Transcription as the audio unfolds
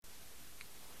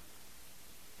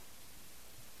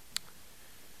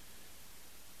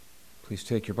Please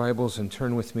take your Bibles and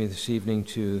turn with me this evening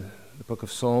to the book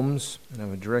of Psalms, and I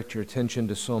would direct your attention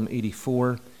to Psalm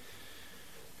 84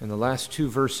 and the last two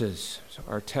verses. So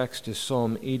our text is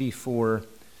Psalm 84,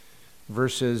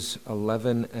 verses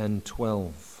 11 and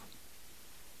 12.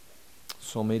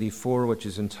 Psalm 84, which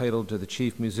is entitled "To the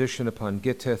Chief Musician upon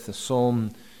Gittith, a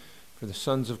Psalm for the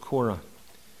Sons of Korah."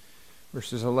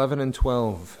 Verses 11 and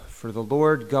 12. For the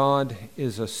Lord God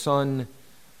is a sun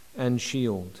and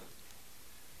shield.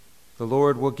 The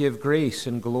Lord will give grace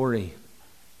and glory.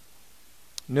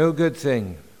 No good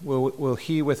thing will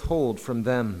he withhold from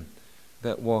them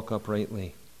that walk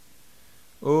uprightly.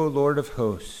 O Lord of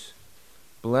hosts,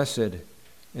 blessed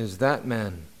is that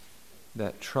man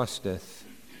that trusteth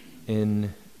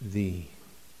in thee.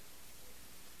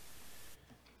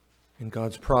 In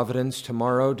God's providence,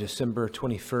 tomorrow, December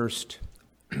 21st,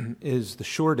 is the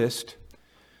shortest,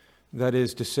 that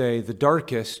is to say, the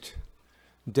darkest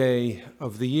day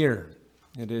of the year.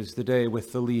 It is the day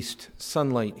with the least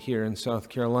sunlight here in South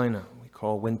Carolina. We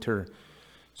call winter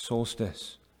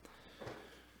solstice.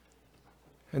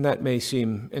 And that may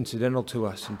seem incidental to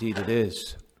us. Indeed it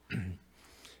is.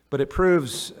 But it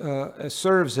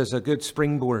serves as a good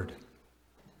springboard,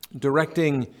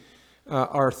 directing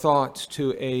our thoughts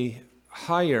to a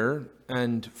higher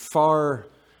and far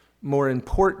more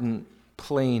important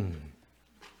plane.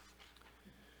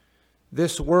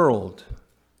 This world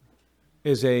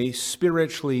is a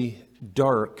spiritually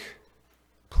dark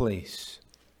place.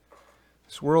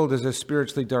 This world is a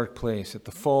spiritually dark place. At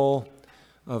the fall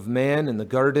of man in the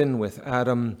garden with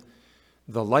Adam,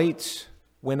 the lights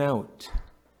went out.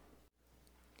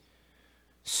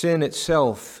 Sin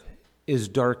itself is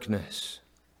darkness.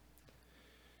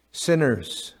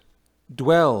 Sinners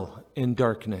dwell in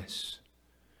darkness.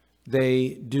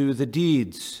 They do the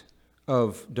deeds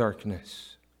of darkness.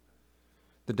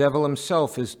 The devil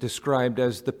himself is described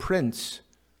as the prince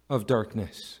of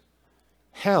darkness.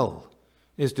 Hell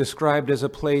is described as a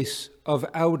place of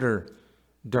outer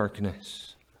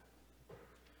darkness.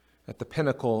 At the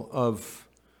pinnacle of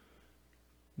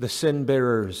the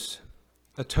sin-bearer's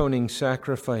atoning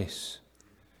sacrifice,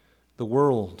 the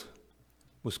world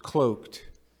was cloaked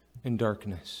in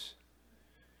darkness.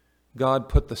 God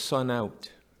put the sun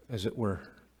out, as it were.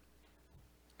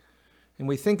 And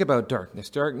we think about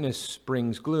darkness. Darkness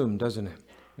brings gloom, doesn't it?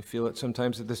 We feel it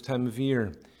sometimes at this time of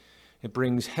year. It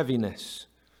brings heaviness.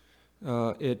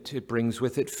 It brings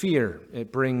with it fear.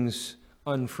 It brings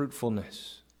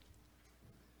unfruitfulness.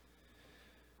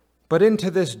 But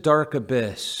into this dark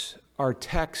abyss, our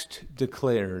text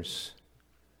declares,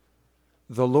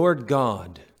 the Lord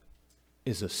God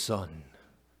is a sun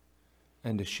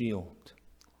and a shield.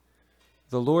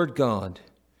 The Lord God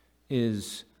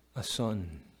is a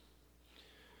sun.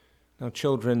 Now,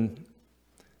 children,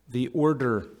 the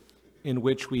order in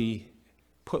which we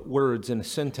put words in a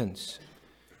sentence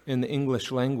in the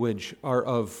English language are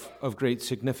of great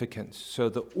significance. So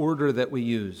the order that we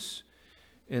use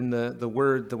in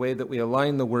the way that we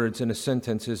align the words in a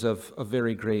sentence is of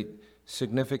very great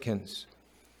significance.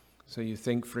 So you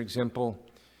think, for example,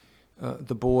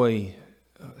 the boy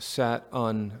sat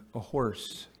on a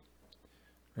horse,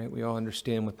 right? We all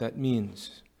understand what that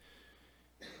means.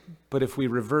 But if we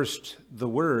reversed the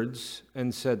words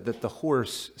and said that the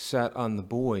horse sat on the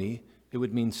boy, it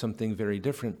would mean something very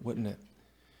different, wouldn't it?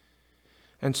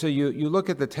 And so you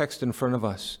look at the text in front of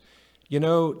us. You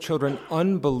know, children,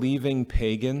 unbelieving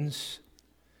pagans,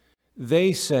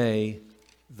 they say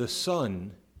the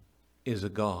sun is a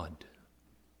god.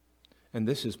 And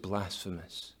this is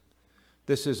blasphemous.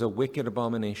 This is a wicked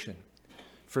abomination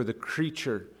for the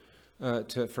creature.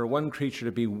 For one creature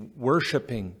to be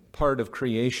worshiping part of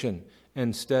creation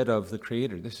instead of the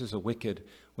Creator. This is a wicked,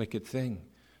 wicked thing.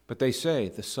 But they say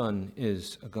the sun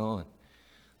is a god.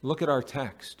 Look at our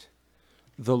text.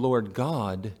 The Lord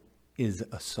God is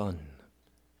a sun.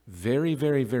 Very,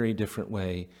 very, very different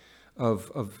way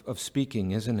of speaking,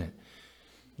 isn't it?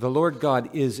 The Lord God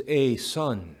is a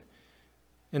sun.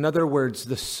 In other words,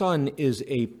 the sun is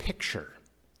a picture.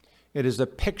 It is a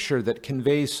picture that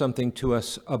conveys something to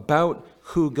us about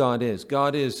who God is.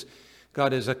 God is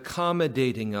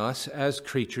accommodating us as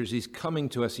creatures. He's coming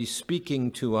to us. He's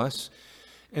speaking to us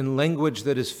in language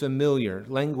that is familiar,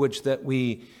 language that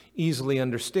we easily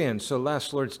understand. So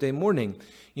last Lord's Day morning,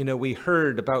 we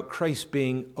heard about Christ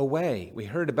being a way. We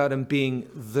heard about him being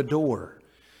the door.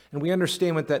 And we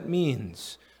understand what that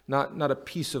means. Not a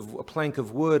plank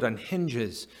of wood on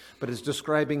hinges, but it's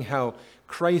describing how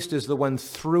Christ is the one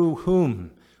through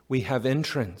whom we have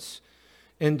entrance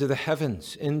into the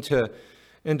heavens, into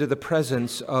the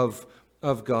presence of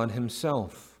God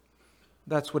himself.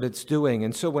 That's what it's doing.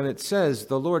 And so when it says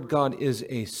the Lord God is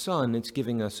a sun, it's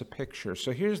giving us a picture.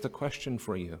 So here's the question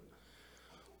for you.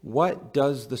 What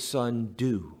does the sun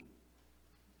do?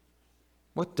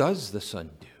 What does the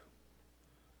sun do?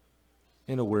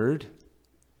 In a word,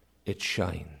 it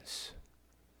shines.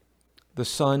 The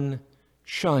sun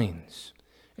shines.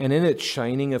 And in its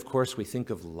shining, of course, we think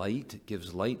of light. It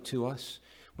gives light to us.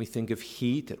 We think of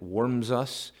heat. It warms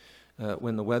us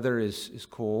when the weather is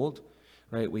cold.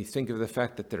 Right? We think of the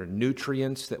fact that there are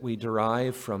nutrients that we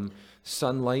derive from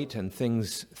sunlight and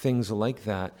things like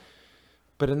that.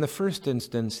 But in the first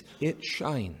instance, it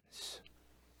shines.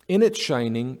 In its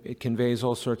shining, it conveys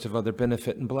all sorts of other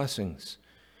benefit and blessings.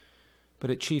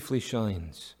 But it chiefly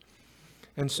shines.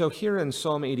 And so here in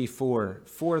Psalm 84,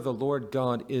 for the Lord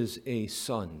God is a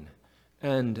sun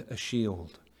and a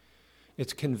shield.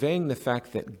 It's conveying the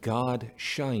fact that God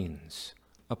shines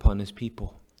upon his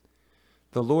people.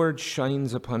 The Lord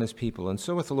shines upon his people. And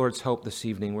so with the Lord's help this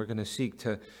evening, we're going to seek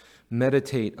to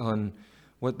meditate on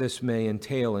what this may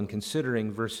entail in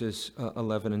considering verses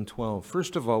 11 and 12.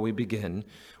 First of all, we begin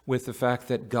with the fact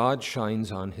that God shines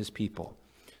on his people.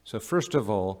 So first of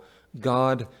all,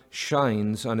 God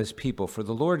shines on his people. For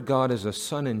the Lord God is a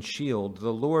sun and shield.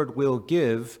 The Lord will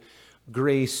give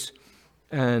grace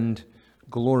and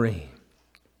glory.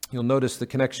 You'll notice the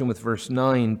connection with verse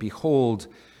 9. Behold,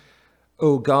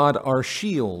 O God, our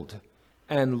shield,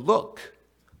 and look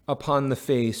upon the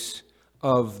face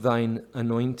of thine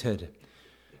anointed.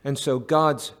 And so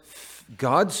God's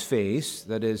face,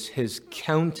 that is his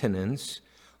countenance,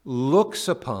 looks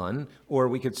upon, or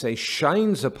we could say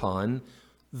shines upon,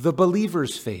 the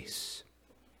believer's face.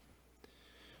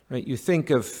 Right? You think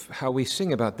of how we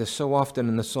sing about this so often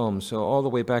in the Psalms. So all the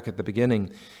way back at the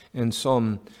beginning in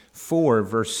Psalm 4,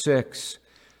 verse 6,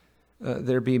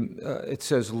 it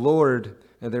says, Lord,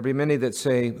 there be many that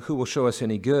say, who will show us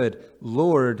any good?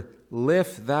 Lord,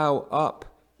 lift thou up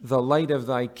the light of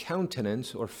thy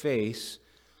countenance or face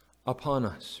upon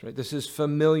us. Right? This is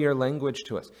familiar language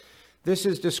to us. This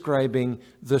is describing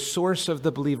the source of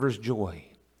the believer's joy.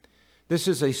 This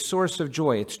is a source of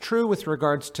joy. It's true with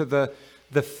regards to the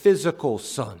physical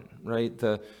sun, right?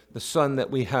 The sun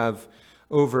that we have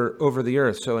over the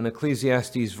earth. So in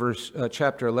Ecclesiastes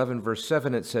chapter 11, verse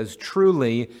 7, it says,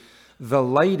 truly the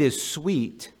light is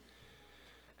sweet,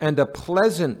 and a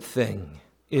pleasant thing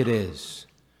it is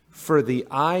for the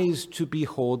eyes to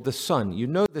behold the sun. You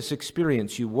know this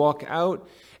experience. You walk out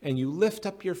and you lift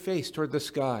up your face toward the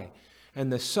sky,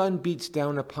 and the sun beats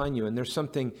down upon you, and there's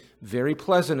something very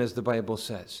pleasant, as the Bible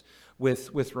says,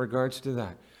 with regards to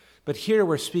that. But here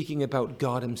we're speaking about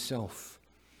God himself,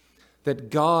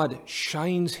 that God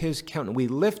shines his countenance. We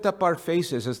lift up our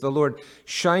faces as the Lord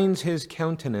shines his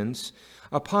countenance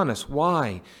upon us.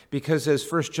 Why? Because as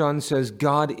 1 John says,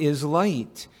 God is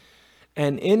light,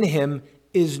 and in him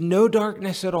is no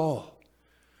darkness at all.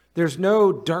 There's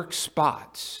no dark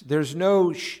spots. There's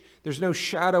no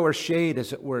shadow or shade,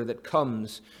 as it were, that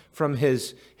comes from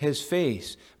his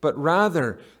face. But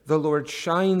rather, the Lord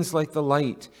shines like the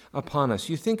light upon us.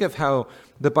 You think of how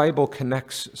the Bible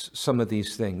connects some of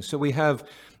these things. So we have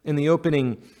in the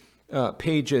opening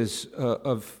pages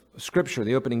of Scripture,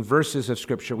 the opening verses of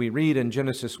Scripture, we read in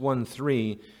Genesis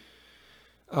 1:3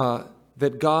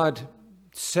 that God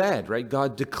said, right?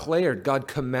 God declared, God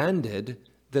commanded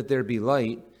that there be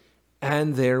light,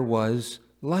 and there was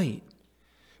light.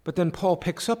 But then Paul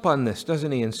picks up on this,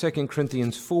 doesn't he, in 2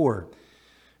 Corinthians 4.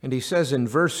 And he says in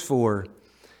verse 4,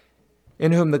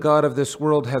 in whom the God of this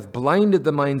world hath blinded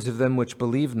the minds of them which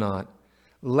believe not,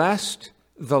 lest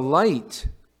the light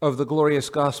of the glorious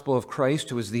gospel of Christ,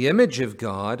 who is the image of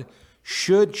God,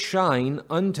 should shine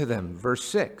unto them. Verse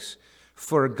 6,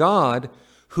 for God,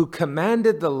 who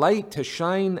commanded the light to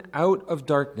shine out of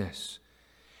darkness,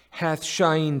 hath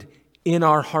shined in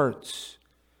our hearts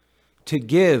to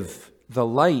give the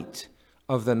light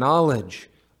of the knowledge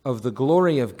of the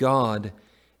glory of God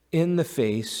in the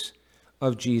face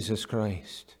of Jesus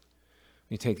Christ.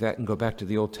 We take that and go back to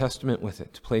the Old Testament with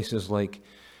it, to places like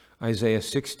Isaiah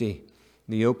 60,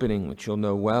 the opening, which you'll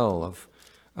know well,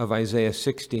 of Isaiah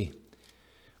 60,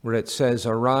 where it says,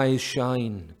 arise,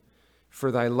 shine, for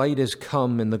thy light is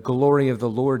come, and the glory of the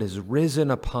Lord is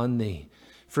risen upon thee.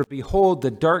 For behold,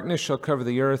 the darkness shall cover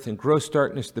the earth, and gross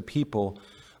darkness the people,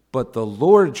 but the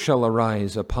Lord shall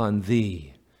arise upon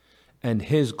thee, and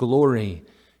his glory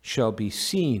shall be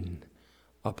seen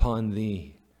upon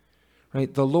thee.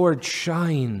 Right? The Lord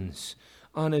shines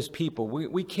on his people.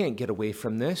 We can't get away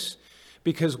from this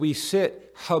because we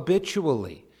sit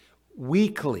habitually,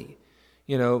 weekly,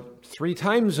 3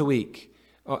 times a week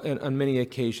on many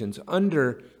occasions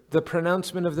under the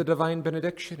pronouncement of the divine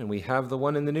benediction. And we have the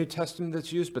one in the New Testament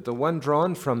that's used, but the one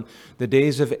drawn from the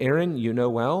days of Aaron, you know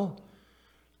well.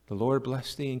 The Lord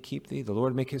bless thee and keep thee. The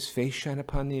Lord make his face shine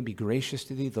upon thee and be gracious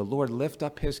to thee. The Lord lift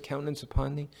up his countenance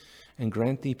upon thee and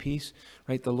grant thee peace.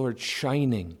 Right? The Lord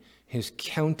shining his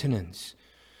countenance.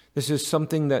 This is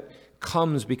something that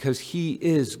comes because he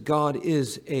is, God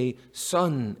is a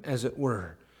sun, as it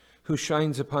were, who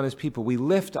shines upon his people. We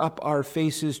lift up our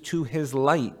faces to his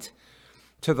light,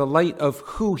 to the light of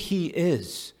who he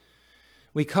is.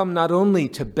 We come not only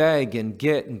to beg and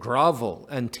get and grovel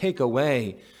and take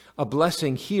away a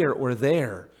blessing here or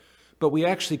there, but we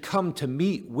actually come to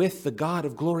meet with the God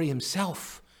of glory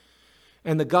himself.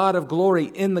 And the God of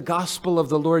glory in the gospel of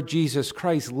the Lord Jesus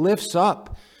Christ lifts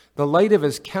up the light of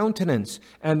his countenance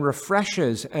and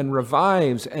refreshes and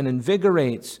revives and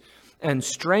invigorates and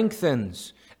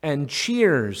strengthens and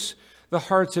cheers the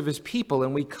hearts of his people.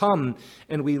 And we come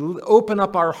and we open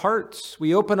up our hearts.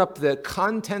 We open up the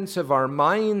contents of our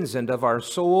minds and of our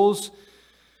souls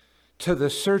to the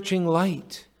searching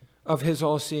light of his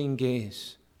all-seeing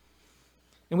gaze.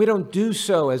 And we don't do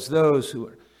so as those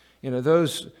who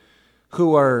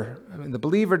are, the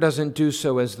believer doesn't do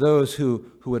so as those who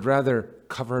would rather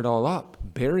cover it all up,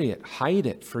 bury it, hide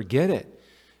it, forget it,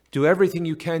 do everything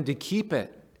you can to keep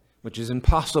it, which is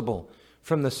impossible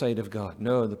from the sight of God.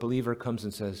 No, the believer comes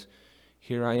and says,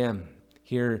 here I am.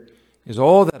 Here is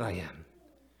all that I am.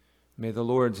 May the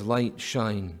Lord's light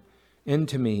shine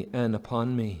into me and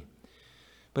upon me.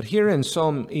 But here in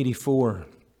Psalm 84,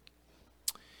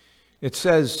 it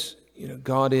says,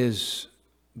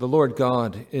 the Lord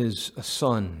God is a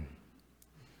sun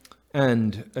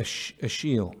and a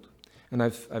shield. And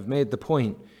I've made the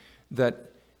point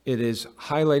that it is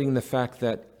highlighting the fact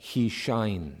that he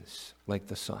shines like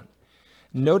the sun.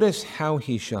 Notice how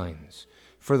he shines.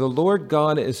 For the Lord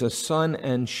God is a sun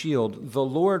and shield. The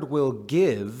Lord will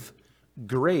give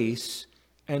grace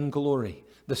and glory.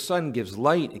 The sun gives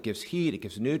light, it gives heat, it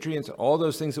gives nutrients, all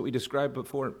those things that we described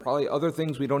before, and probably other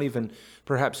things we don't even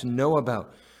perhaps know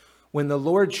about. When the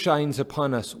Lord shines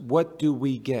upon us, what do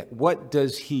we get? What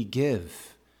does he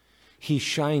give? He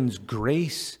shines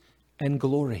grace and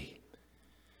glory.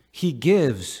 He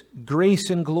gives grace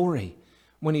and glory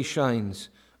when he shines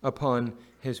upon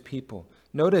his people.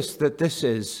 Notice that this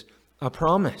is a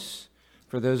promise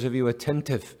for those of you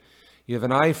attentive. You have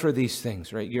an eye for these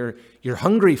things, right? You're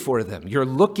hungry for them. You're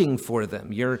looking for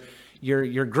them.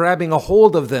 You're grabbing a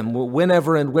hold of them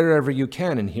whenever and wherever you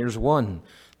can. And here's one.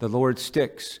 The Lord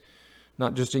sticks,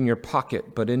 not just in your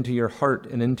pocket, but into your heart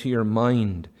and into your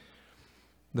mind.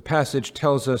 The passage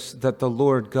tells us that the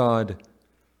Lord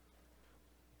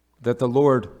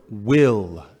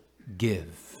will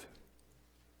give.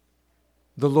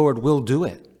 The Lord will do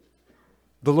it.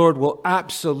 The Lord will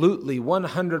absolutely,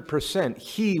 100%,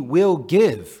 he will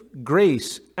give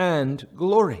grace and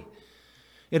glory.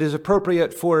 It is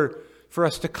appropriate for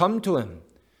us to come to him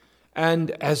and,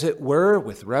 as it were,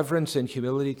 with reverence and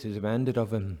humility, to demand it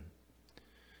of him,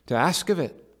 to ask of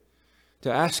it,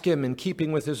 to ask him in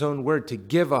keeping with his own word, to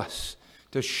give us,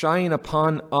 to shine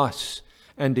upon us,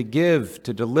 and to give,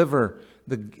 to deliver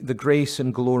the grace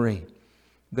and glory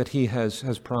that he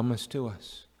has promised to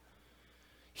us.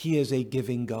 He is a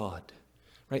giving God,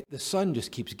 right? The sun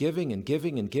just keeps giving and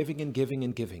giving and giving and giving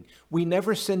and giving. We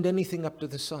never send anything up to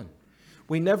the sun.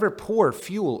 We never pour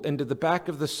fuel into the back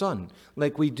of the sun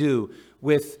like we do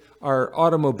with our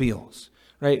automobiles,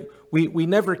 right? We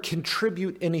never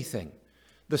contribute anything.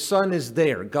 The sun is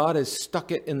there. God has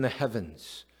stuck it in the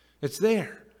heavens. It's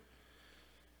there.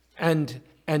 And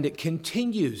it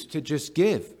continues to just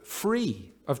give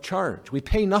free of charge. We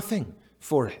pay nothing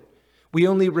for it. We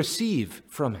only receive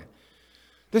from it.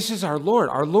 This is our Lord.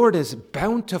 Our Lord is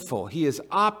bountiful. He is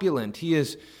opulent. He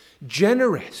is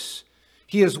generous.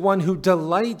 He is one who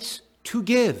delights to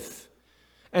give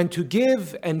and to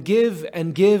give and give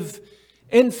and give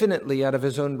infinitely out of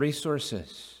his own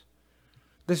resources.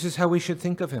 This is how we should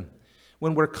think of him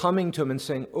when we're coming to him and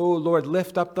saying, "Oh Lord,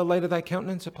 lift up the light of thy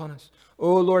countenance upon us.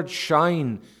 Oh Lord,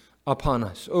 shine upon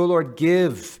us. Oh Lord,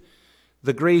 give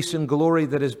the grace and glory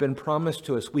that has been promised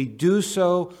to us." We do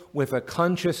so with a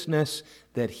consciousness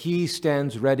that he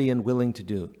stands ready and willing to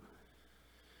do.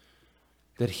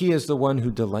 That he is the one who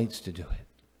delights to do it.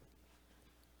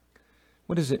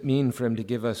 What does it mean for him to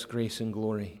give us grace and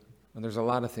glory? Well, there's a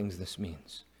lot of things this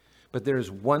means. But there is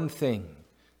one thing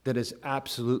that is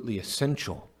absolutely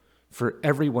essential for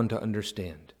everyone to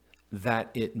understand. That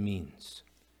it means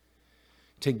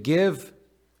to give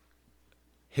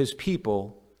his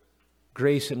people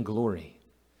grace and glory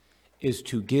is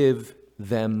to give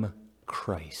them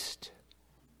Christ.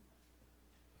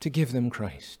 To give them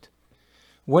Christ.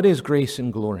 What is grace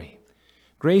and glory?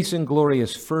 Grace and glory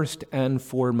is first and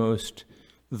foremost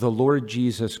the Lord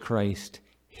Jesus Christ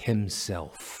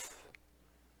himself.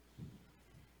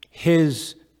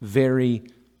 His very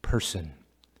person.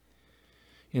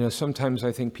 Sometimes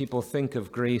I think people think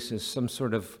of grace as some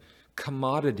sort of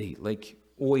commodity, like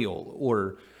oil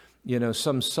or,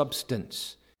 some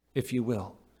substance, if you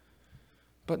will.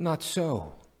 But not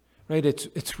so, right?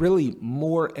 It's really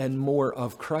more and more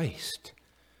of Christ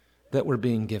that we're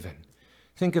being given.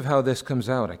 Think of how this comes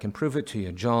out. I can prove it to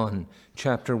you. John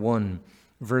chapter 1,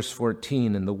 verse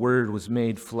 14, and the Word was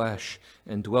made flesh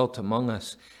and dwelt among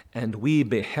us, and we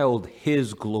beheld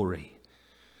his glory,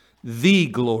 the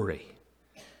glory,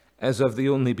 as of the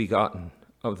only begotten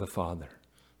of the Father,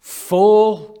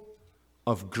 full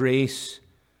of grace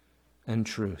and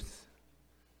truth.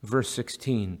 Verse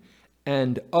 16,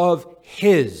 and of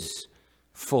his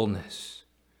fullness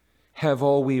have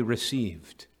all we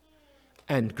received,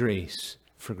 and grace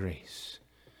for grace.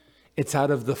 It's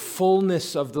out of the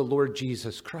fullness of the Lord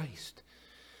Jesus Christ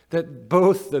that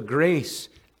both the grace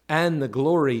and the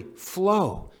glory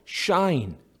flow,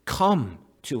 shine, come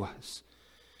to us.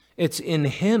 It's in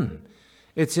him.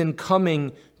 It's in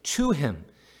coming to him.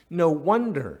 No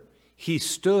wonder he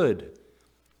stood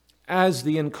as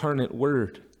the incarnate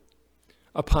Word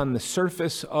upon the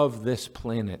surface of this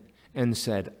planet and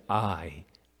said, I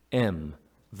am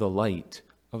the light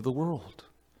of the world.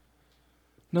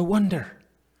 No wonder,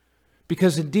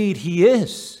 because indeed he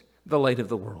is the light of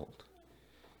the world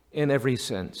in every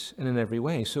sense and in every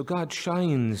way. So God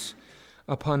shines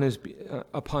upon his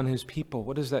people.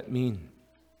 What does that mean?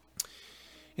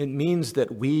 It means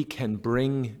that we can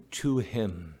bring to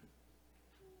him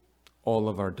all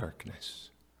of our darkness.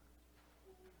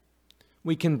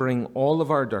 We can bring all of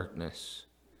our darkness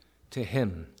to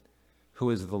him who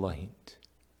is the light.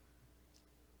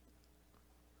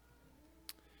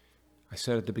 I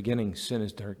said at the beginning, sin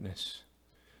is darkness.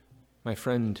 My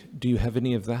friend, do you have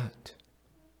any of that?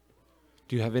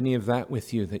 Do you have any of that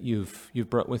with you that you've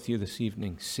brought with you this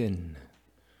evening? Sin.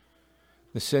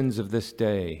 The sins of this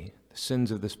day, the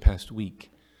sins of this past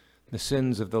week, the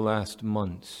sins of the last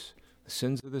months, the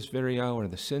sins of this very hour,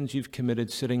 the sins you've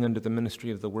committed sitting under the ministry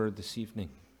of the Word this evening.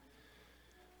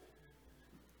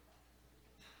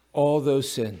 All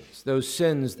those sins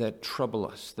that trouble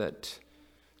us, that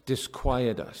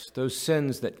disquiet us, those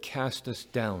sins that cast us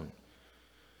down,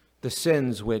 the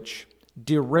sins which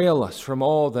derail us from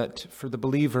all that, for the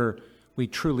believer, we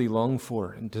truly long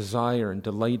for and desire and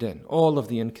delight in, all of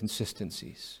the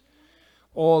inconsistencies,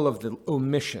 all of the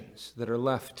omissions that are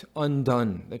left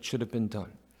undone that should have been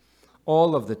done,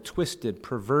 all of the twisted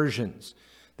perversions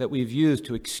that we've used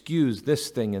to excuse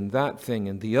this thing and that thing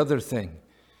and the other thing,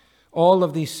 all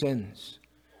of these sins,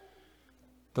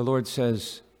 the Lord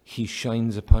says he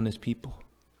shines upon his people.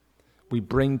 We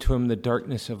bring to him the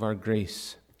darkness of our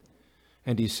grace,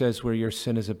 and he says, where your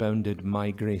sin has abounded,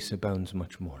 my grace abounds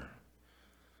much more.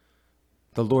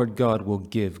 The Lord God will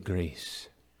give grace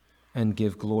and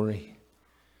give glory.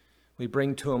 We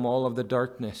bring to him all of the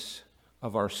darkness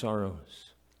of our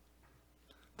sorrows,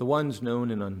 the ones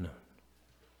known and unknown.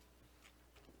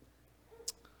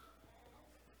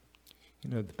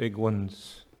 The big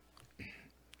ones.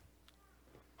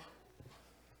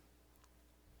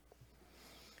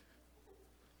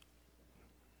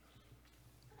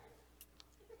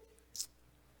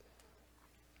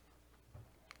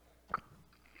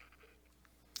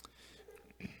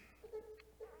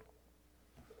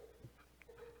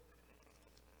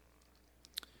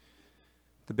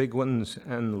 The big ones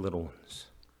and the little ones,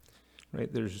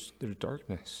 right? There's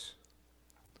darkness,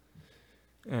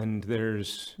 and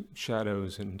there's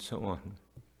shadows and so on.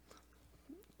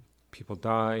 People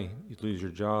die, you lose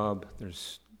your job,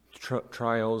 there's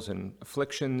trials and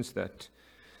afflictions that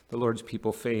the Lord's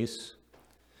people face.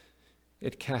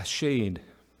 It casts shade.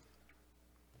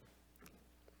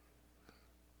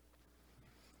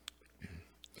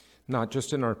 Not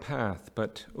just in our path,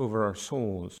 but over our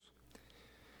souls.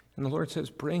 And the Lord says,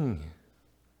 bring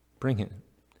it.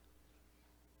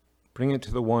 Bring it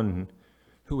to the one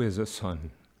who is a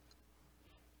son.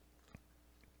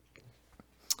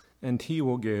 And he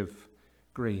will give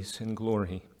grace and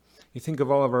glory. You think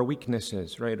of all of our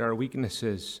weaknesses, right? Our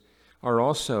weaknesses are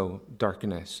also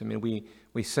darkness. I mean,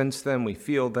 we sense them, we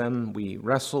feel them, we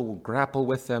wrestle, grapple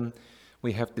with them,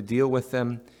 we have to deal with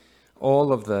them.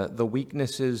 All of the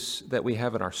weaknesses that we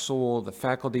have in our soul, the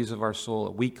faculties of our soul,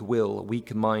 a weak will, a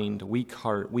weak mind, a weak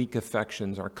heart, weak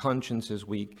affections, our conscience is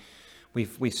weak.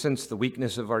 We sense the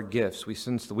weakness of our gifts. We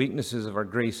sense the weaknesses of our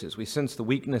graces. We sense the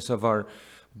weakness of our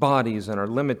bodies and our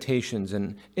limitations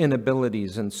and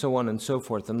inabilities and so on and so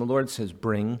forth. And the Lord says,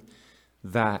 bring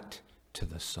that to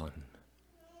the Son.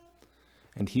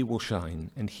 And he will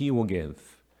shine, and he will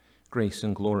give grace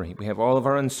and glory. We have all of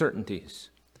our uncertainties,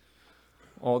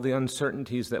 all the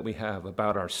uncertainties that we have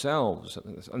about ourselves,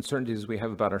 uncertainties we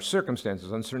have about our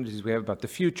circumstances, uncertainties we have about the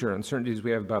future, uncertainties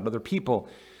we have about other people.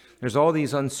 There's all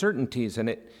these uncertainties,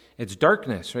 and it's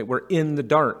darkness, right? We're in the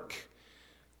dark,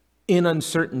 in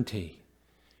uncertainty.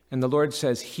 And the Lord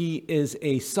says he is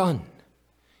a son.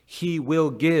 He will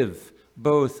give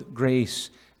both grace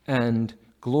and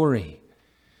glory.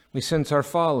 We sense our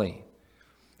folly,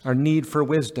 our need for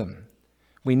wisdom.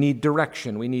 We need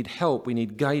direction. We need help. We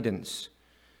need guidance.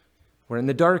 We're in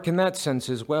the dark in that sense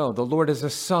as well. The Lord is a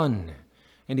son,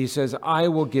 and he says, I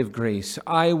will give grace.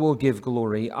 I will give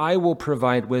glory. I will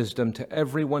provide wisdom to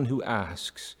everyone who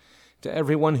asks, to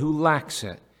everyone who lacks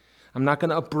it. I'm not going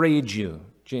to upbraid you,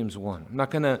 James 1. I'm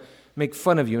not going to make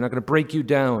fun of you. I'm not going to break you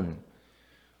down.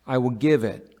 I will give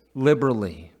it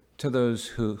liberally to those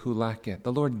who lack it.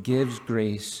 The Lord gives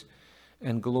grace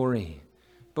and glory,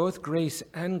 both grace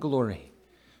and glory.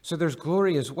 So there's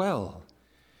glory as well.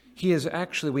 He is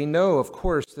actually, we know, of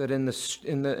course, that in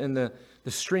the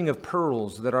string of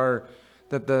pearls that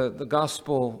the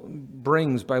gospel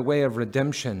brings by way of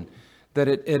redemption, that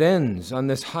it ends on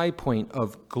this high point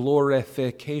of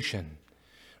glorification,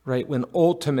 right? When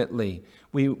ultimately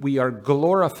we are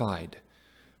glorified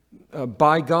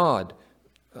by God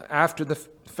after the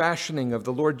fashioning of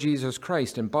the Lord Jesus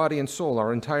Christ in body and soul,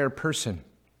 our entire person,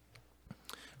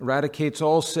 eradicates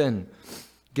all sin,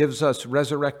 gives us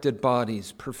resurrected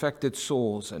bodies, perfected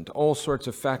souls, and all sorts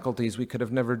of faculties we could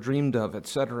have never dreamed of,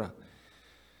 etc.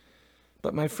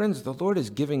 But my friends, the Lord is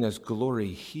giving us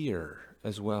glory here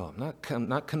as well. I'm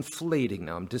not conflating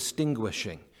now. I'm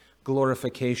distinguishing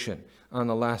glorification on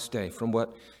the last day from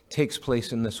what takes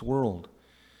place in this world.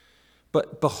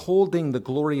 But beholding the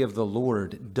glory of the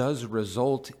Lord does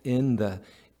result in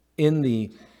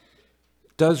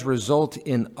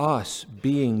us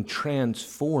being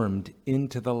transformed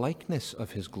into the likeness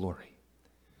of his glory,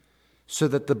 so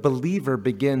that the believer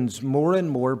begins more and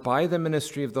more by the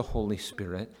ministry of the Holy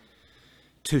Spirit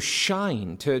to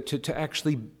shine, to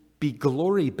actually be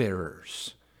glory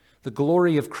bearers, the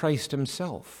glory of Christ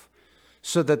himself,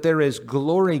 so that there is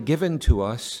glory given to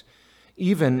us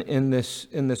even in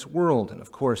this world. And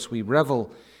of course, we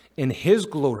revel in his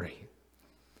glory,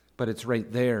 but it's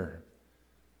right there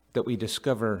that we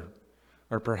discover,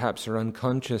 or perhaps are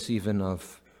unconscious even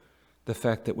of, the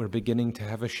fact that we're beginning to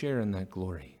have a share in that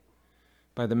glory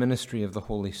by the ministry of the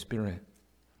Holy Spirit.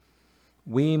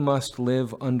 We must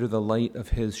live under the light of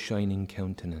his shining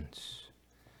countenance.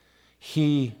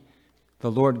 He, the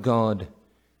Lord God,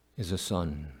 is a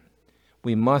son.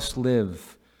 We must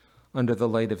live under the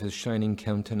light of his shining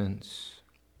countenance.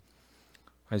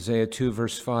 Isaiah 2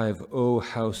 verse 5, O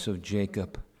house of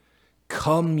Jacob,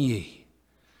 come ye,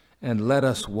 and let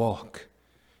us walk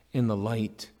in the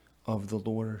light of the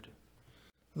Lord.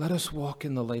 Let us walk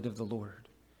in the light of the Lord.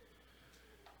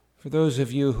 For those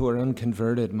of you who are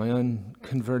unconverted, my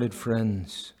unconverted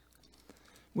friends,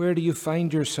 where do you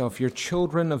find yourself? You're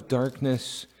children of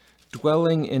darkness,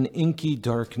 dwelling in inky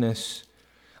darkness,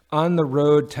 on the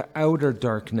road to outer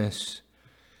darkness.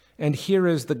 And here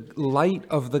is the light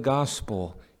of the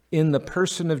gospel in the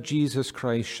person of Jesus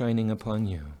Christ shining upon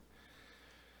you.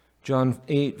 John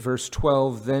 8, verse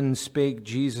 12, Then spake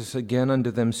Jesus again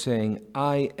unto them, saying,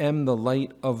 I am the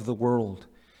light of the world.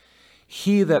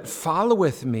 He that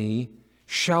followeth me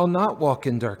shall not walk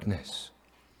in darkness,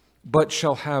 but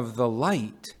shall have the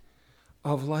light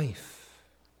of life.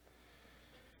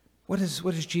 What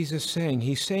is Jesus saying?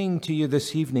 He's saying to you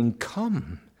this evening,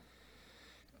 come.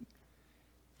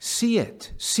 See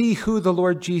it. See who the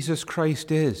Lord Jesus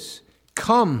Christ is.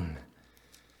 Come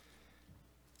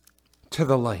to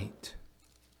the light.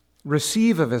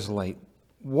 Receive of his light.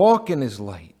 Walk in his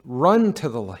light. Run to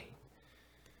the light.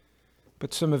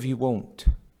 But some of you won't.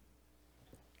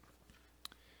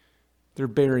 They're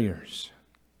barriers.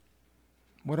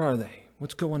 What are they?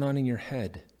 What's going on in your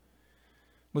head?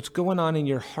 What's going on in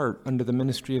your heart under the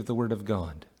ministry of the Word of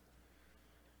God?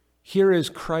 Here is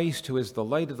Christ, who is the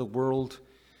light of the world,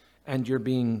 and you're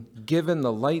being given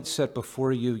the light set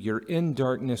before you. You're in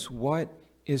darkness. What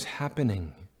is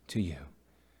happening to you?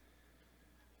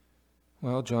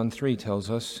 Well, John 3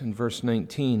 tells us in verse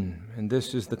 19, and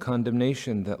this is the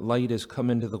condemnation, that light is come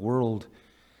into the world,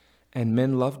 and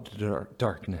men loved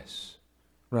darkness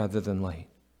rather than light,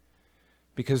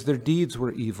 because their deeds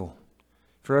were evil.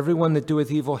 For everyone that doeth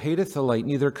evil hateth the light,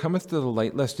 neither cometh to the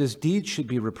light, lest his deeds should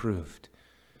be reproved.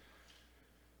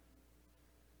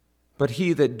 But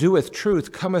he that doeth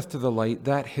truth cometh to the light,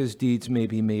 that his deeds may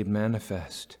be made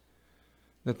manifest,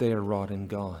 that they are wrought in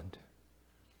God.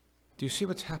 Do you see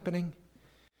what's happening?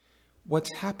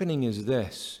 What's happening is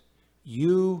this.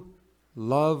 You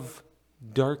love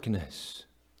darkness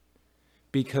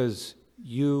because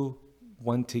you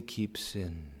want to keep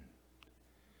sin.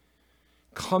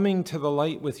 Coming to the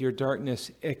light with your darkness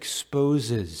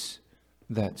exposes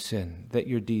that sin, that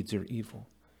your deeds are evil,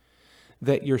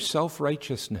 that your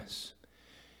self-righteousness,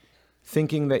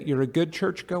 thinking that you're a good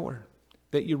churchgoer,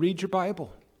 that you read your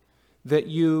Bible, that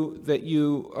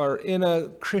you are in a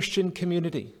Christian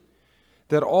community,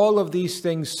 that all of these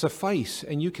things suffice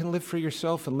and you can live for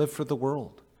yourself and live for the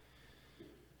world.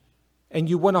 And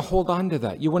you want to hold on to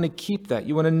that. You want to keep that.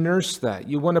 You want to nurse that.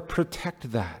 You want to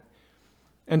protect that.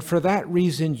 And for that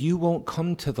reason, you won't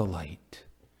come to the light.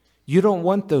 You don't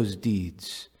want those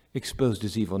deeds exposed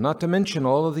as evil, not to mention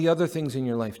all of the other things in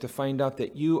your life, to find out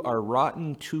that you are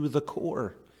rotten to the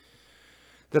core,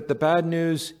 that the bad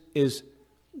news is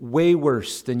way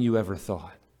worse than you ever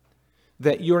thought,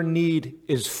 that your need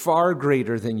is far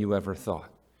greater than you ever thought,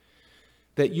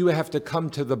 that you have to come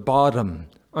to the bottom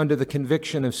under the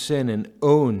conviction of sin and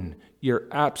own your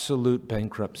absolute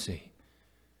bankruptcy.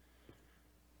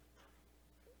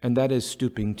 And that is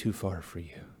stooping too far for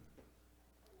you.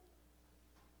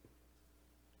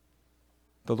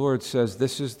 The Lord says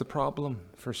this is the problem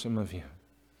for some of you.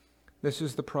 This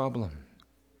is the problem.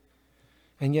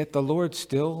 And yet the Lord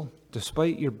still,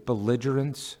 despite your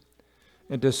belligerence,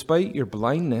 and despite your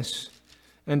blindness,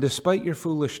 and despite your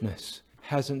foolishness,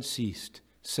 hasn't ceased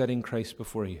setting Christ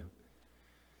before you.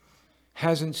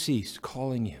 Hasn't ceased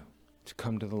calling you to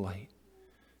come to the light,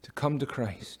 to come to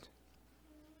Christ.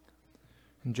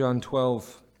 In John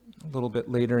 12, a little bit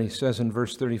later, he says in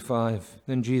verse 35,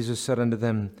 "Then Jesus said unto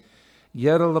them,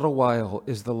 Yet a little while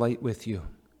is the light with you.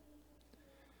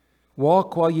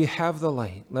 Walk while ye have the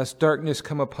light, lest darkness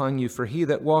come upon you. For he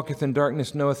that walketh in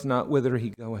darkness knoweth not whither he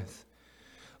goeth.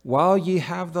 While ye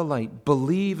have the light,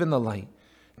 believe in the light,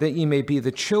 that ye may be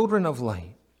the children of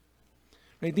light."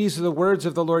 Right? These are the words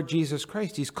of the Lord Jesus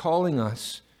Christ. He's calling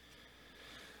us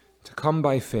to come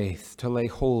by faith, to lay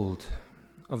hold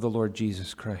of the Lord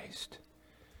Jesus Christ.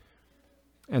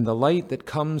 And the light that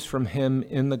comes from him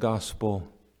in the gospel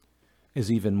is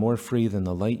even more free than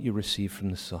the light you receive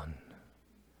from the sun.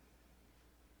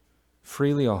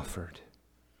 Freely offered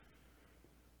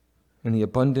in the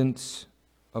abundance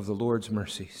of the Lord's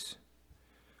mercies.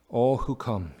 All who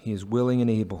come, he is willing and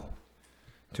able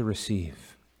to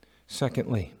receive.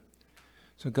 Secondly,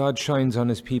 so God shines on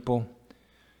his people.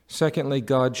 Secondly,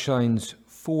 God shines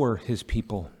for his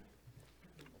people.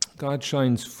 God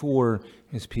shines for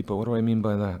his people. What do I mean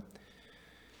by that?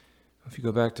 If you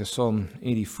go back to Psalm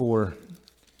 84,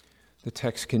 the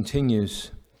text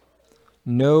continues,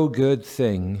 "No good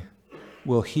thing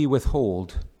will he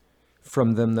withhold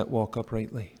from them that walk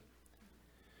uprightly."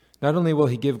 Not only will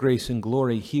he give grace and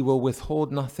glory, he will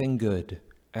withhold nothing good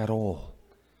at all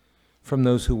from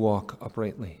those who walk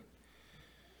uprightly.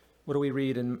 What do we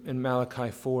read in Malachi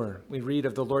 4? We read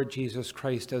of the Lord Jesus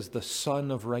Christ as the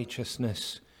Son of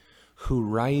Righteousness, who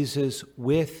rises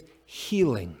with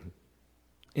healing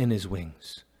in his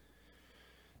wings.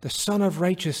 The Son of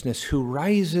Righteousness who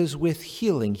rises with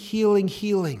healing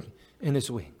in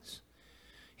his wings.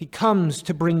 He comes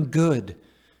to bring good.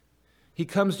 He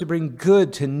comes to bring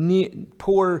good to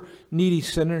poor, needy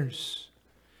sinners.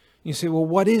 You say, well,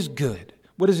 what is good?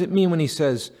 What does it mean when he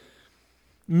says,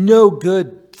 no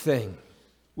good thing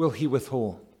will he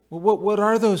withhold? Well, what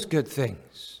are those good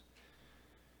things?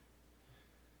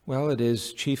 Well, it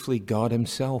is chiefly God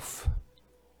himself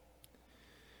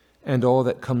and all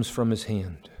that comes from his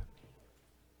hand.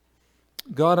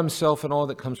 God himself and all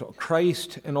that comes from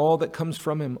Christ and all that comes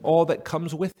from him, all that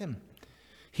comes with him.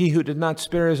 He who did not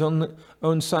spare his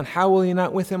own son, how will he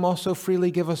not with him also freely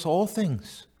give us all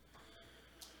things?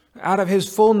 Out of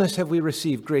his fullness have we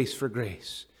received grace for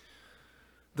grace.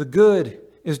 The good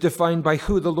is defined by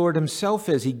who the Lord himself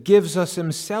is. He gives us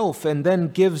himself and then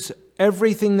gives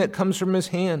everything that comes from his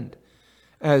hand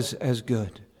as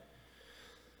good.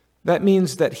 That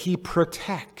means that he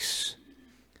protects.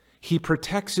 He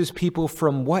protects his people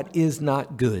from what is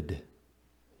not good.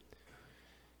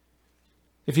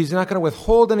 If he's not going to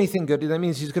withhold anything good, that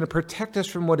means he's going to protect us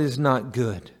from what is not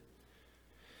good.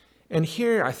 And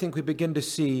here I think we begin to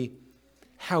see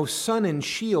how sun and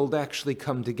shield actually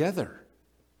come together.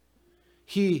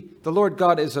 The Lord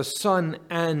God, is a sun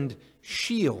and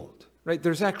shield, right?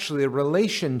 There's actually a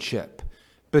relationship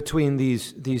between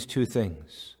these two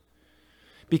things.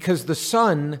 Because the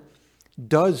sun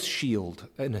does shield,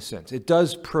 in a sense. It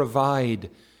does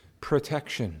provide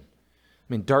protection.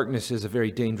 I mean, darkness is a very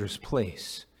dangerous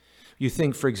place. You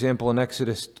think, for example, in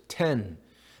Exodus 10,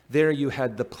 There you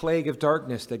had the plague of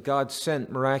darkness that God sent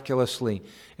miraculously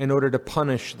in order to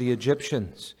punish the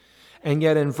Egyptians. And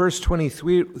yet in verse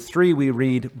 23 we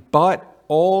read, "But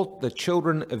all the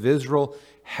children of Israel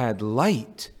had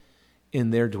light in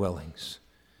their dwellings."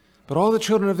 But all the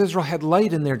children of Israel had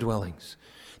light in their dwellings.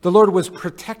 The Lord was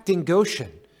protecting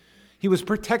Goshen. He was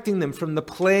protecting them from the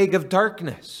plague of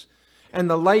darkness. And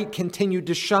the light continued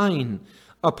to shine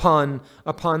upon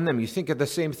them. You think of the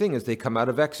same thing as they come out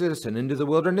of Exodus and into the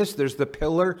wilderness. There's the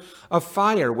pillar of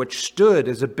fire, which stood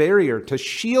as a barrier to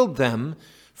shield them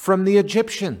from the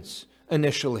Egyptians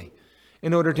initially,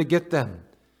 in order to get at them.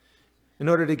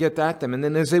 And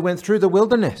then as they went through the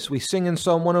wilderness, we sing in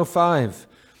Psalm 105,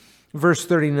 verse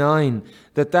 39,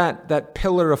 that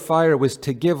pillar of fire was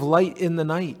to give light in the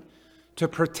night, to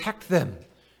protect them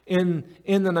in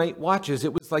the night watches.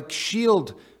 It was like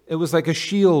a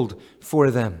shield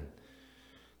for them.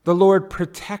 The Lord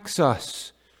protects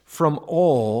us from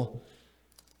all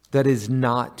that is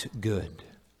not good.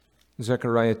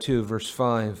 Zechariah 2, verse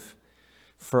 5,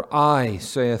 "For I,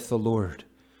 saith the Lord,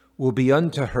 will be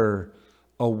unto her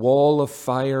a wall of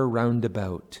fire round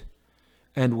about,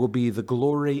 and will be the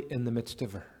glory in the midst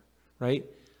of her." Right?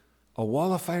 A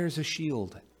wall of fire is a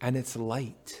shield, and it's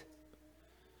light.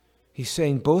 He's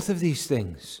saying both of these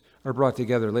things are brought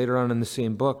together later on in the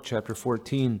same book, chapter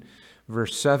 14,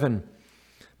 verse 7.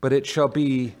 "But it shall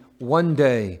be one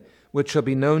day which shall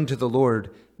be known to the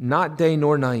Lord, not day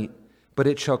nor night, but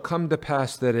it shall come to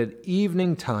pass that at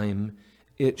evening time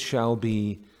it shall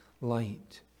be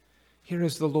light." Here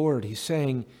is the Lord. He's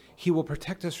saying he will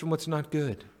protect us from what's not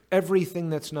good. Everything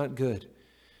that's not good.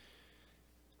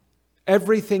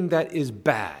 Everything that is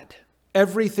bad.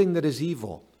 Everything that is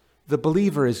evil. The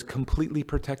believer is completely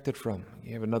protected from.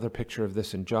 You have another picture of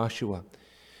this in Joshua,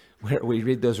 where we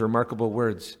read those remarkable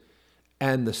words,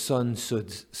 "And the sun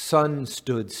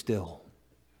stood still."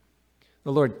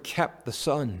 The Lord kept the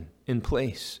sun in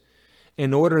place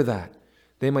in order that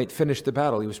they might finish the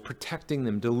battle. He was protecting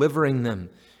them, delivering them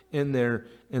in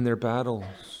their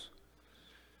battles.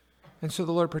 And so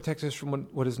the Lord protects us from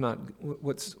what is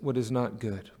not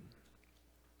good.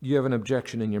 You have an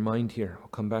objection in your mind here. I'll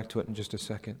come back to it in just a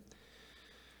second.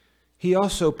 He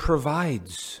also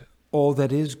provides all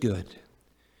that is good.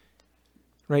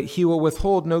 Right? He will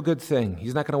withhold no good thing.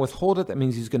 He's not going to withhold it. That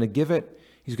means he's going to give it.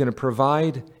 He's going to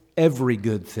provide every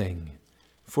good thing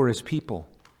for his people.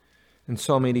 In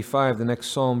Psalm 85, the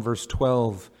next psalm, verse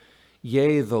 12,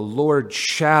 "Yea, the Lord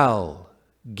shall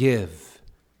give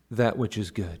that which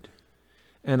is good,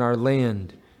 and our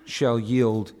land shall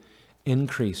yield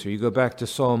increase." Or you go back to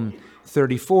Psalm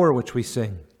 34, which we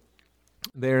sing.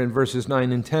 There in verses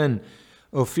 9 and 10,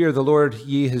 "O fear the Lord,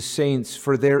 ye his saints,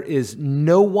 for there is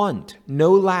no want,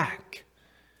 no lack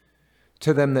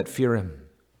to them that fear him.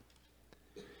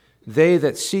 They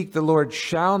that seek the Lord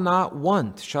shall not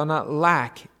want, shall not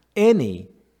lack any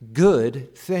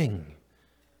good thing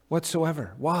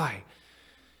whatsoever." Why?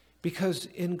 Because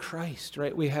in Christ,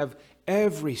 right, we have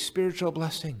every spiritual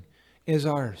blessing is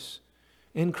ours.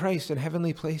 In Christ, in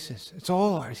heavenly places. It's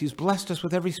all ours. He's blessed us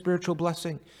with every spiritual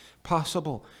blessing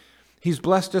possible. He's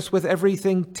blessed us with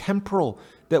everything temporal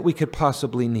that we could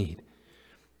possibly need.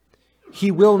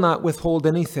 He will not withhold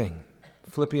anything.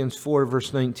 Philippians 4,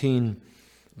 verse 19,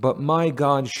 "But my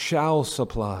God shall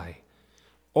supply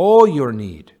all your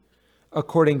need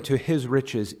according to his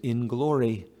riches in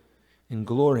glory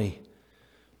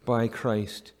by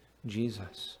Christ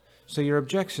Jesus." So your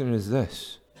objection is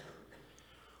this: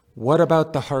 what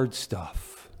about the hard stuff?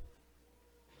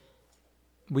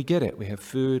 We get it. We have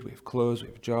food, we have clothes, we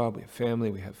have a job, we have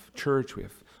family, we have church, we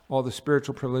have all the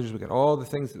spiritual privileges, we got all the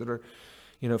things that are,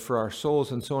 for our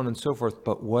souls and so on and so forth.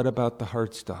 But what about the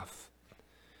hard stuff?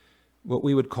 What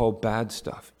we would call bad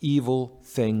stuff. Evil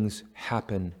things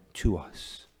happen to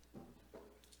us.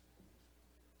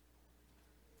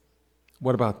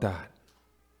 What about that?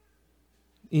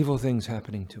 Evil things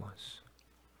happening to us.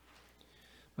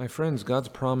 My friends, God's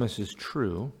promise is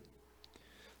true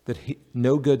that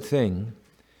no good thing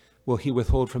will he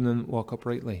withhold from them that walk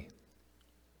uprightly.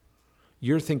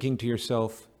 You're thinking to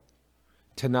yourself,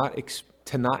 to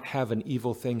not have an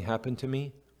evil thing happen to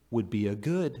me would be a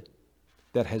good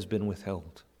that has been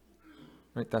withheld.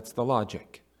 Right? That's the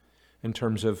logic in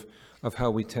terms of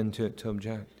how we tend to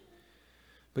object.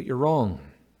 But you're wrong.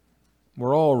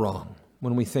 We're all wrong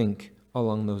when we think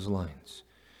along those lines.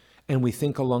 And we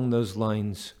think along those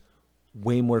lines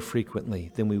way more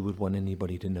frequently than we would want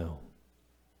anybody to know.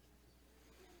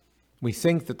 We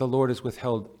think that the Lord has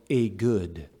withheld a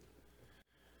good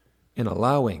in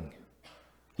allowing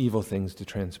evil things to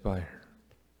transpire.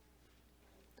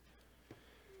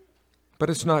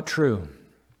 But it's not true.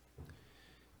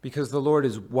 because the Lord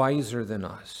is wiser than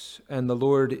us, and the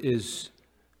Lord is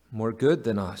more good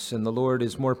than us, and the Lord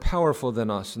is more powerful than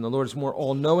us, and the Lord is more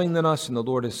all-knowing than us, and the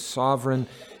Lord is sovereign,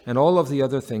 and all of the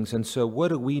other things. And so what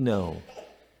do we know?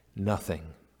 Nothing.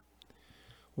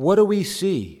 What do we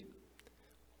see?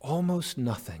 Almost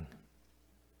nothing.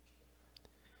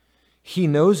 He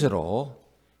knows it all.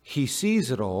 He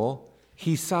sees it all.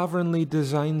 He sovereignly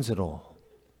designs it all.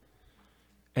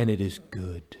 And it is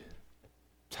good.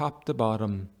 Top to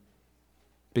bottom,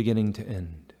 beginning to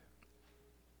end.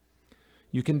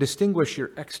 You can distinguish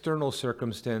your external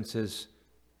circumstances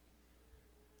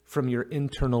from your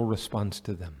internal response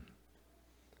to them.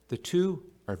 The two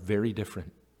are very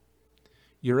different.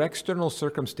 Your external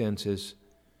circumstances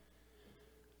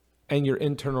and your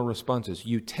internal responses.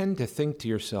 You tend to think to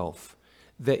yourself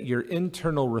that your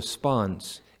internal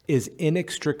response is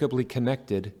inextricably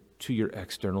connected to your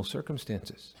external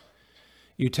circumstances.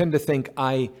 You tend to think,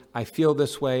 I feel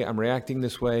this way, I'm reacting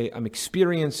this way, I'm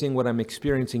experiencing what I'm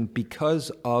experiencing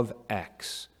because of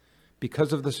X,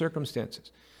 because of the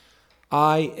circumstances.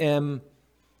 I am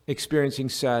experiencing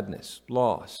sadness,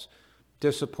 loss,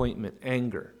 disappointment,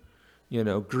 anger,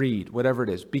 greed, whatever it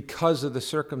is, because of the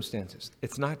circumstances.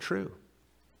 It's not true.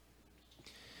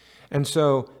 And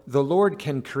so the Lord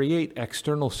can create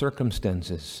external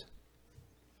circumstances,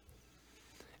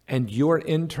 and your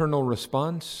internal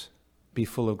response be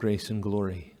full of grace and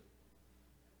glory.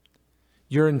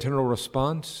 Your internal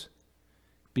response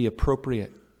be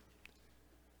appropriate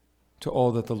to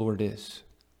all that the Lord is.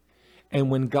 And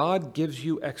when God gives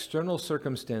you external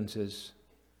circumstances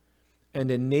and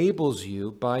enables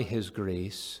you by His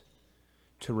grace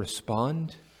to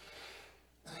respond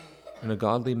in a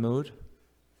godly mood,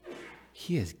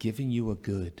 He is giving you a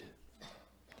good.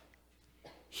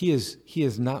 He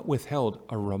has not withheld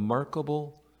a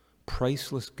remarkable,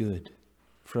 priceless good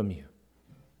from you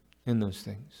in those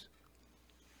things.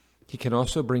 He can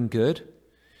also bring good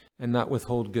and not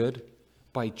withhold good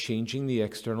by changing the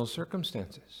external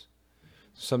circumstances.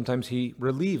 Sometimes He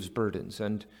relieves burdens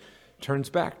and turns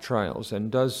back trials and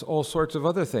does all sorts of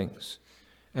other things.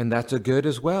 And that's a good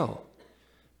as well.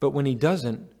 But when He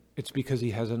doesn't, it's because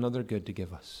He has another good to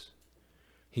give us.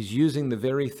 He's using the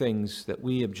very things that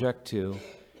we object to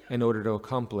in order to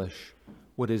accomplish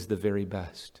what is the very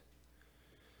best.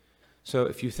 So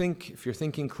if you're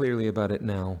thinking clearly about it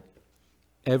now,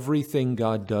 everything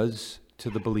God does to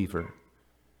the believer,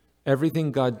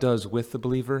 everything God does with the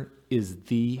believer is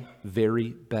the very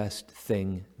best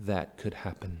thing that could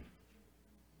happen.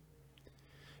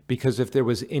 Because if there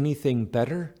was anything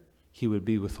better, He would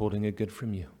be withholding a good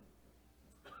from you.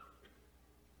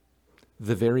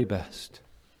 The very best.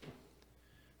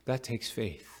 That takes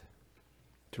faith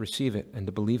to receive it and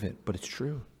to believe it, but it's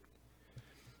true.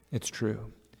 It's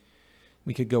true.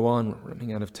 We could go on, we're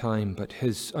running out of time, but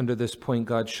under this point,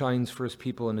 God shines for His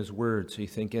people in His word. So you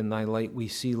think, in Thy light we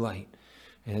see light.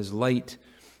 And His light,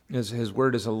 as His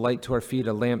word is a light to our feet,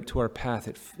 a lamp to our path.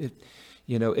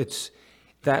 It's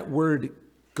that word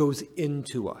goes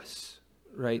into us,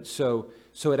 right? So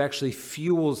it actually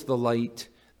fuels the light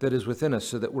that is within us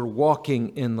so that we're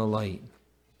walking in the light.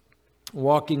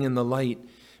 Walking in the light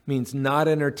means not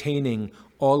entertaining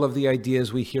all of the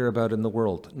ideas we hear about in the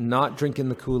world, not drinking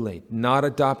the Kool-Aid, not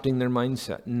adopting their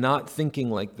mindset, not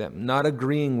thinking like them, not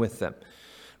agreeing with them,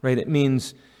 right? It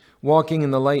means walking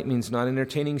in the light means not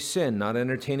entertaining sin, not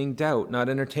entertaining doubt, not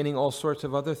entertaining all sorts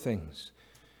of other things.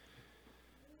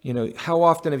 How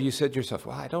often have you said to yourself,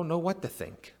 well, I don't know what to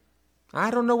think.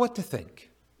 I don't know what to think.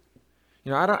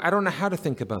 I don't know how to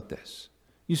think about this.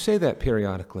 You say that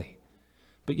periodically.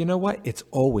 But you know what? It's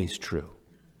always true.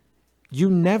 You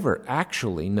never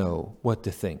actually know what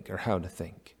to think or how to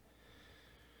think.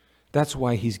 That's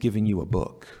why He's giving you a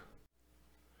book.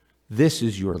 This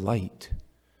is your light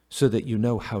so that you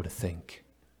know how to think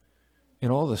in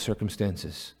all the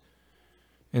circumstances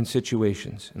and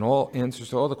situations and all answers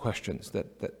to all the questions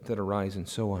that arise and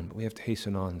so on. But we have to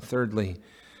hasten on. Thirdly,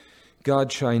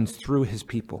 God shines through His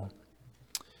people.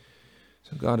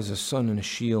 So God is a sun and a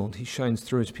shield. He shines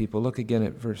through His people. Look again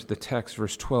at the text,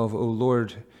 verse 12. O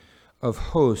Lord of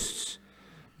hosts,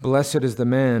 blessed is the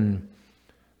man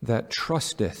that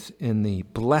trusteth in Thee.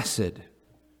 Blessed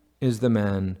is the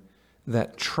man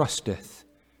that trusteth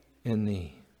in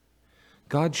Thee.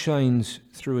 God shines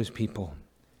through His people.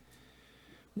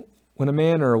 When a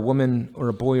man or a woman or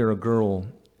a boy or a girl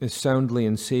is soundly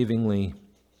and savingly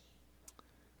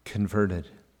converted,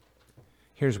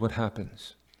 here's what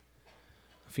happens.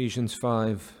 Ephesians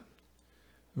 5,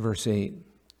 verse 8.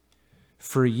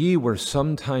 For ye were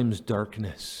sometimes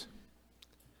darkness,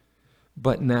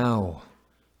 but now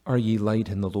are ye light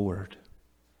in the Lord.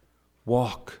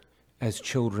 Walk as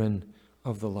children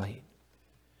of the light.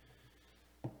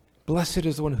 Blessed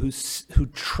is the one who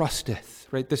trusteth,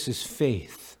 right? This is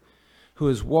faith, who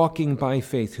is walking by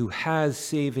faith, who has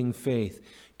saving faith,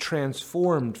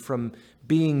 transformed from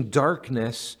being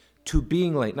darkness to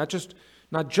being light. Not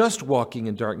just walking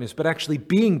in darkness, but actually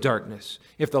being darkness.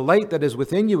 If the light that is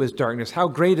within you is darkness, how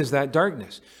great is that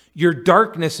darkness? Your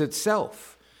darkness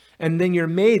itself. And then you're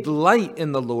made light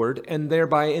in the Lord and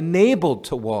thereby enabled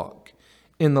to walk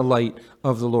in the light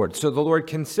of the Lord. So the Lord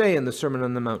can say in the Sermon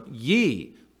on the Mount,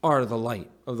 ye are the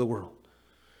light of the world.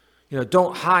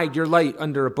 Don't hide your light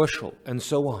under a bushel and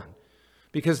so on.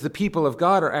 Because the people of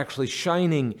God are actually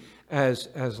shining as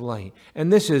light.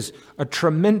 And this is a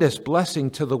tremendous blessing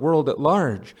to the world at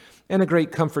large and a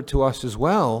great comfort to us as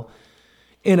well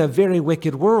in a very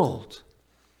wicked world.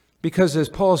 Because as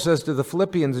Paul says to the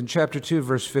Philippians in chapter 2,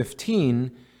 verse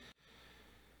 15,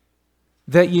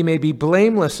 that ye may be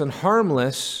blameless and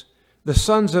harmless, the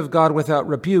sons of God without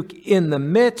rebuke, in the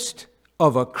midst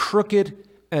of a crooked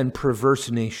and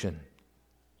perverse nation,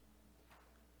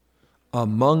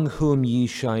 among whom ye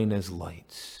shine as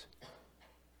lights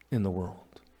in the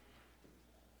world.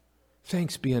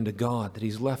 Thanks be unto God that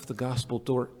he's left the gospel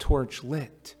torch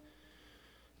lit,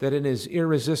 that in his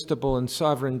irresistible and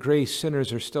sovereign grace,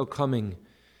 sinners are still coming,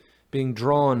 being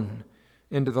drawn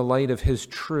into the light of his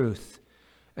truth,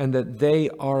 and that they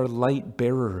are light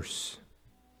bearers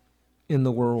in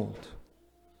the world.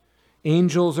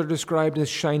 Angels are described as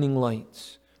shining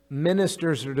lights.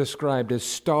 Ministers are described as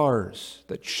stars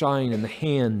that shine in the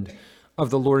hand of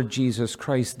the Lord Jesus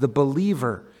Christ. The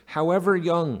believer, however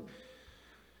young,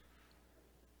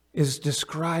 is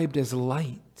described as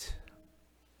light.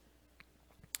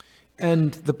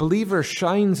 And the believer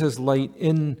shines as light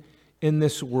in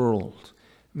this world.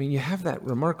 I mean, you have that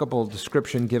remarkable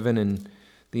description given in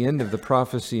the end of the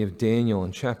prophecy of Daniel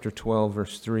in chapter 12,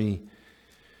 verse 3.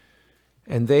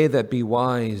 And they that be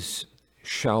wise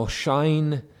shall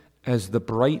shine as the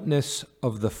brightness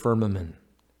of the firmament,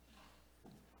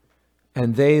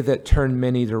 and they that turn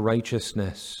many to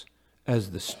righteousness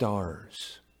as the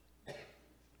stars,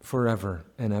 forever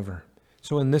and ever.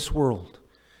 So in this world,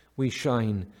 we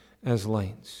shine as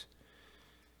lights.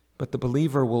 But the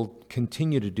believer will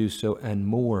continue to do so and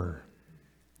more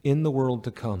in the world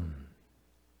to come.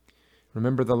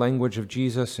 Remember the language of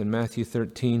Jesus in Matthew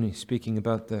 13. He's speaking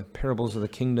about the parables of the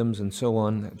kingdoms and so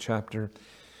on, that chapter.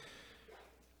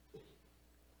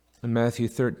 In Matthew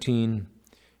 13,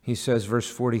 he says, verse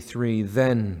 43,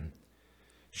 then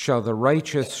shall the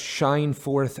righteous shine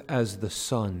forth as the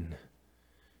sun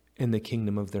in the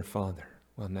kingdom of their Father.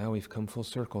 Well, now we've come full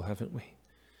circle, haven't we?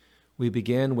 We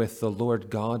began with the Lord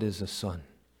God is a sun.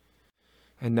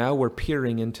 And now we're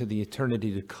peering into the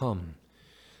eternity to come.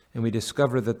 And we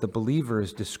discover that the believer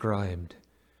is described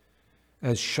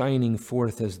as shining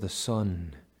forth as the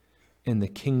sun in the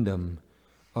kingdom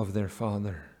of their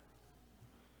Father.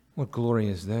 What glory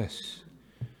is this?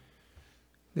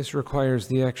 This requires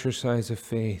the exercise of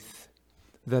faith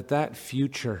that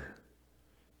future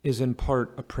is in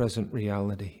part a present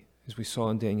reality, as we saw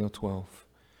in Daniel 12.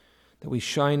 That we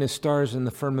shine as stars in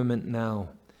the firmament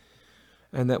now,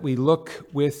 and that we look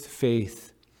with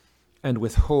faith and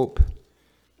with hope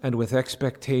and with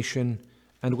expectation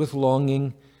and with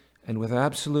longing and with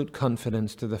absolute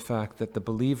confidence to the fact that the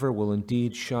believer will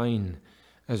indeed shine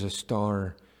as a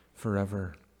star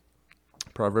forever.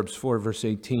 Proverbs 4, verse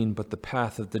 18, but the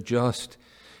path of the just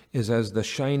is as the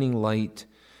shining light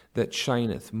that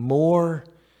shineth more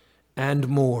and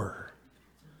more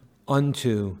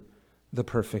unto the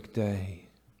perfect day.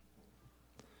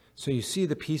 So you see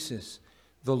the pieces.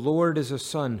 The Lord is a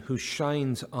sun who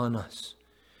shines on us.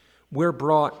 We're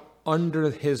brought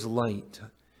under his light.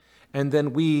 And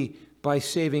then we, by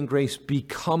saving grace,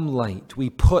 become light. We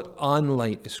put on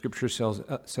light, as Scripture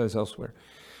says elsewhere.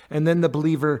 And then the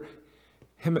believer,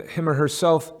 him or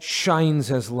herself,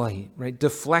 shines as light, right?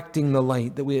 Deflecting the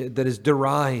light that is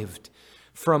derived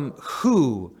from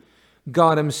who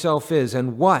God himself is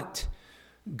and what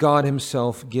God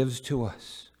himself gives to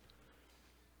us.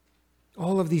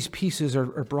 All of these pieces are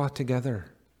brought together.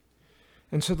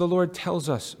 And so the Lord tells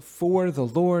us, for the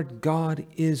Lord God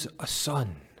is a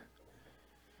sun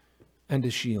and a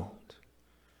shield.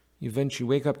 You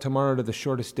wake up tomorrow to the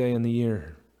shortest day in the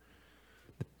year,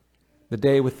 the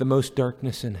day with the most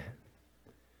darkness in it.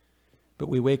 But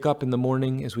we wake up in the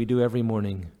morning, as we do every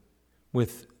morning,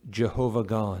 with Jehovah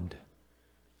God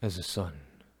as a sun.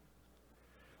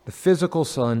 The physical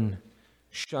sun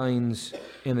shines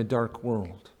in a dark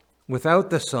world.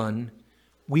 Without the sun,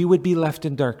 we would be left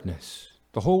in darkness.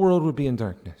 The whole world would be in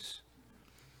darkness.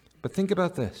 But think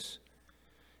about this.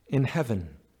 In heaven,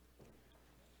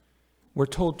 we're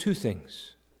told two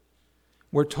things.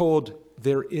 We're told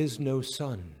there is no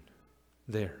sun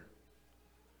there.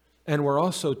 And we're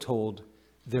also told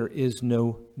there is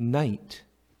no night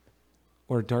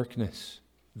or darkness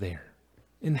there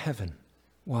in heaven.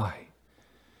 Why?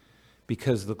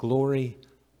 Because the glory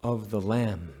of the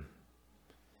Lamb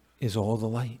is all the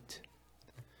light.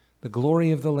 The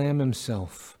glory of the Lamb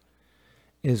himself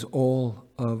is all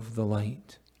of the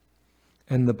light.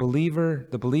 And the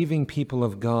believing people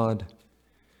of God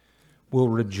will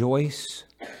rejoice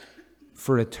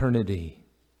for eternity.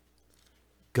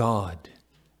 God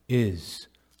is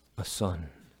a sun.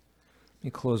 Let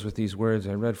me close with these words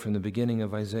I read from the beginning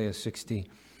of Isaiah 60.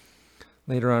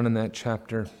 Later on in that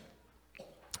chapter,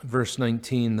 verse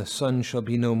 19, the sun shall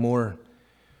be no more.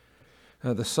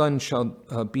 The sun shall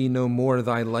be no more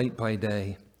thy light by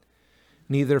day,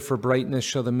 neither for brightness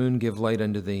shall the moon give light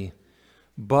unto thee.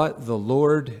 But the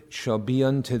Lord shall be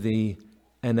unto thee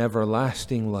an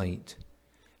everlasting light,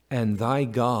 and thy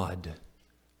God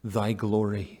thy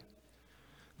glory.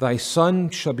 Thy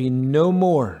sun shall be no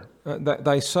more,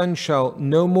 thy sun shall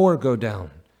no more go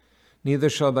down, neither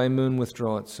shall thy moon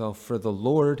withdraw itself, for the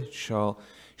Lord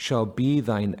shall be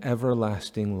thine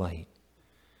everlasting light.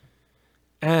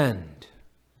 And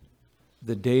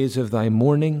the days of thy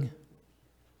mourning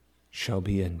shall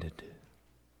be ended.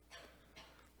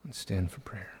 Let's stand for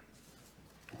prayer.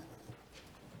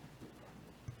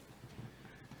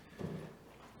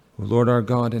 O Lord our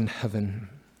God in heaven,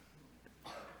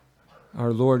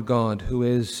 our Lord God, who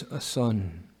is a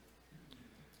sun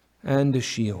and a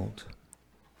shield,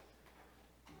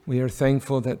 we are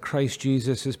thankful that Christ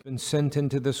Jesus has been sent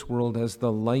into this world as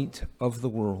the light of the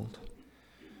world.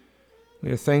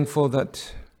 We are thankful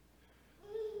that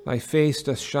thy face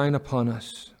doth shine upon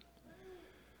us,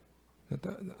 that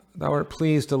thou art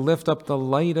pleased to lift up the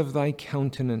light of thy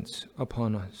countenance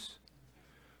upon us.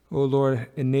 O Lord,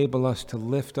 enable us to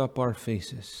lift up our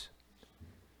faces,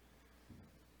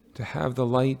 to have the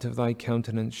light of thy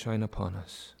countenance shine upon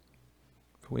us.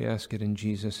 For we ask it in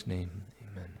Jesus' name.